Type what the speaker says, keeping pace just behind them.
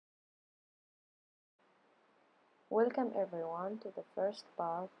Welcome everyone to the first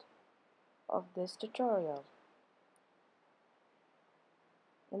part of this tutorial.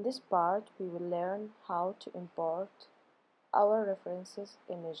 In this part, we will learn how to import our references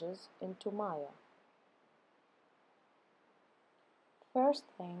images into Maya. First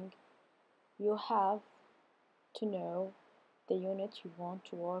thing, you have to know the unit you want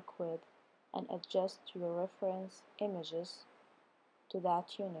to work with and adjust your reference images to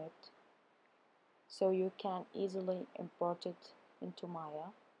that unit so you can easily import it into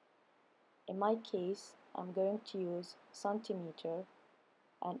Maya. In my case, I'm going to use centimeter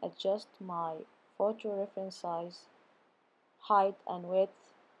and adjust my photo reference size, height and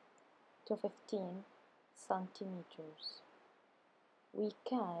width to 15 centimeters. We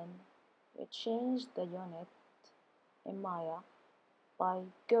can change the unit in Maya by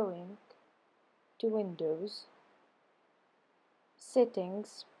going to Windows,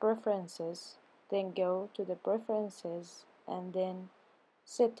 Settings, Preferences, then go to the Preferences and then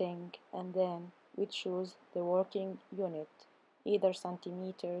Setting, and then we choose the working unit, either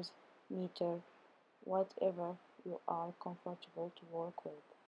centimeters, meter, whatever you are comfortable to work with.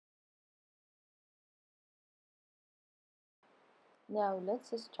 Now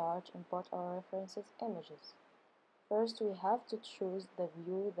let's start import our references images. First we have to choose the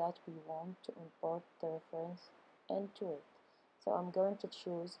view that we want to import the reference into it. So I'm going to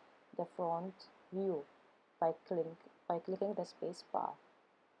choose the front view by clicking the space bar.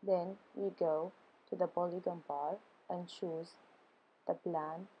 Then we go to the polygon bar and choose the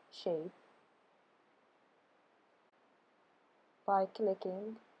plan shape by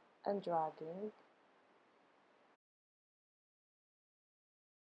clicking and dragging.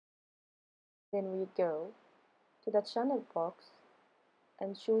 Then we go to the channel box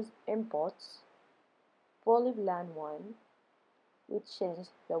and choose Imports, Polyplan 1. We change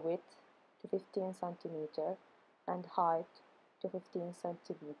the width to 15 cm and height to 15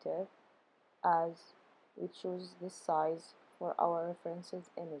 cm as we choose this size for our references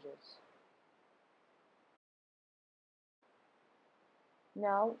images.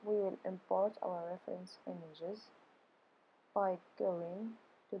 Now we will import our reference images by going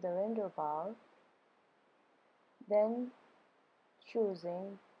to the render bar, then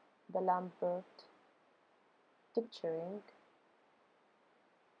choosing the Lambert texturing,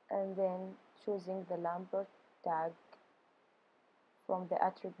 and then choosing the Lambert tag from the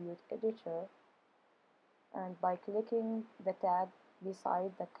attribute editor, and by clicking the tag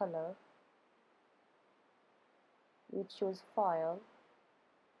beside the color, we choose File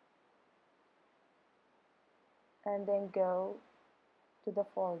and then go to the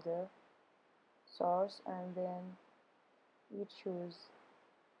folder Source, and then we choose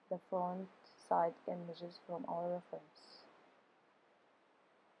the front side images from our reference.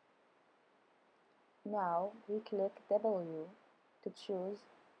 Now we click W to choose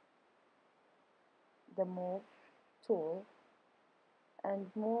the Move tool and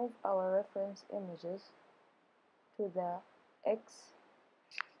move our reference images to the X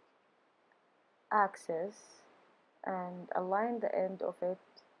axis and align the end of it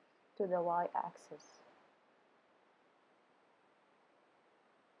to the Y axis.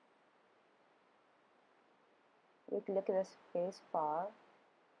 We click the space bar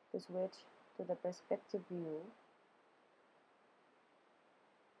to switch to the perspective view.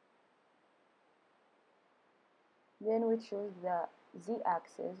 Then we choose the Z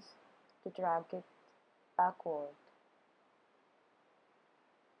axis to drag it backward.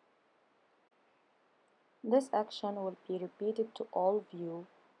 This action will be repeated to all views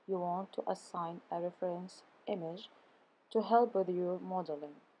you want to assign a reference image to help with your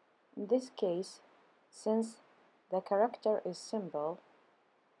modeling. In this case, since the character is symbol,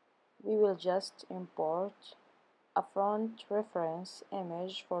 we will just import a front reference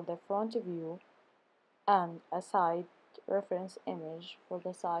image for the front view and a side reference image for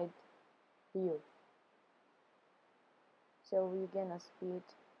the side view. So we're gonna speed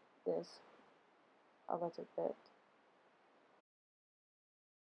this a little bit.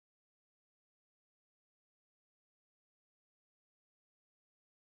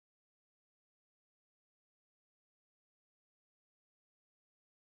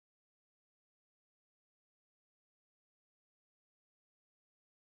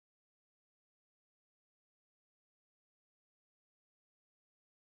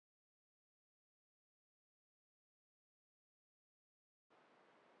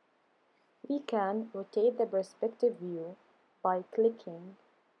 We can rotate the perspective view by clicking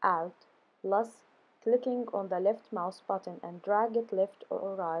Alt plus clicking on the left mouse button and drag it left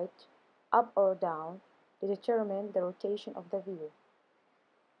or right, up or down to determine the rotation of the view.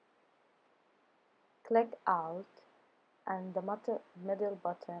 Click Out and the middle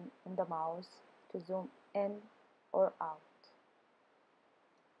button in the mouse to zoom in or out.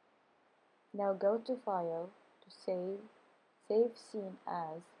 Now go to File to save scene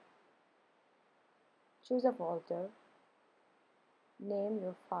as, choose a folder, name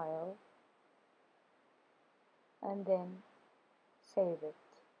your file, and then save it.